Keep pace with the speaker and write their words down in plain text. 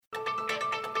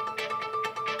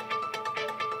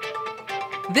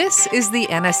This is the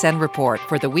NSN Report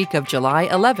for the week of July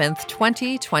 11th,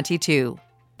 2022.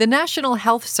 The National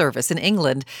Health Service in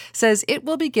England says it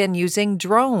will begin using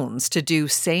drones to do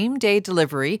same-day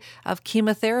delivery of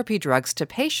chemotherapy drugs to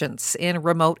patients in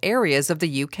remote areas of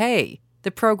the UK.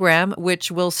 The program,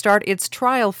 which will start its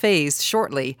trial phase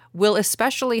shortly, will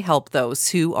especially help those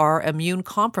who are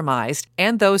immune-compromised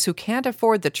and those who can't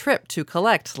afford the trip to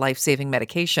collect life-saving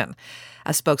medication.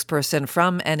 A spokesperson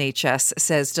from NHS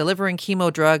says delivering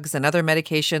chemo drugs and other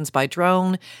medications by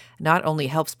drone not only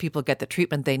helps people get the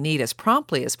treatment they need as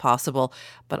promptly as possible,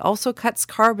 but also cuts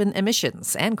carbon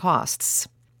emissions and costs.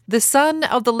 The son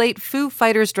of the late Foo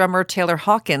Fighters drummer Taylor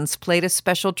Hawkins played a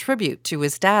special tribute to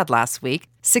his dad last week.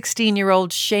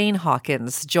 16-year-old Shane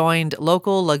Hawkins joined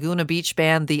local Laguna Beach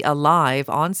band The Alive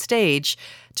on stage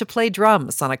to play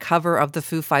drums on a cover of the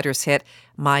Foo Fighters hit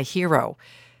My Hero.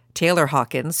 Taylor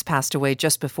Hawkins passed away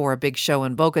just before a big show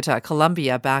in Bogota,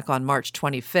 Colombia, back on March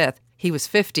 25th. He was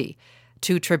 50.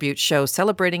 2 tribute shows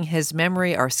celebrating his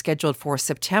memory are scheduled for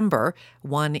September,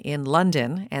 one in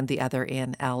London and the other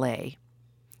in LA.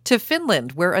 To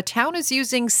Finland, where a town is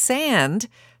using sand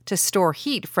to store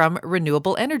heat from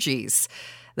renewable energies.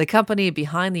 The company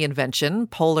behind the invention,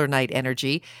 Polar Night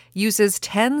Energy, uses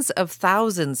tens of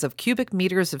thousands of cubic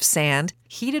meters of sand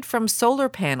heated from solar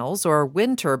panels or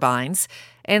wind turbines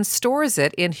and stores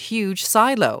it in huge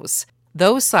silos.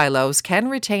 Those silos can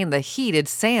retain the heated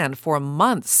sand for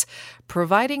months,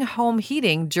 providing home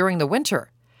heating during the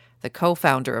winter. The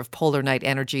co-founder of Polar Night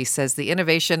Energy says the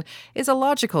innovation is a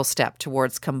logical step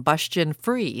towards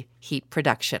combustion-free heat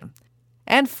production.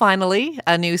 And finally,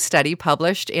 a new study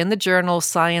published in the journal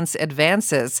Science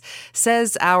Advances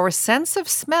says our sense of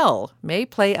smell may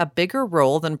play a bigger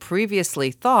role than previously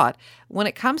thought when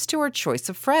it comes to our choice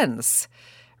of friends.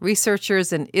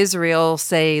 Researchers in Israel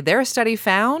say their study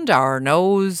found our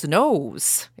nose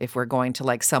knows if we're going to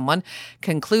like someone,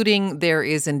 concluding there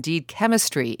is indeed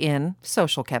chemistry in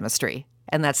social chemistry.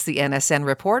 And that's the NSN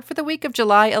Report for the week of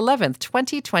July 11th,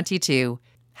 2022.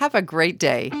 Have a great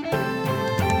day.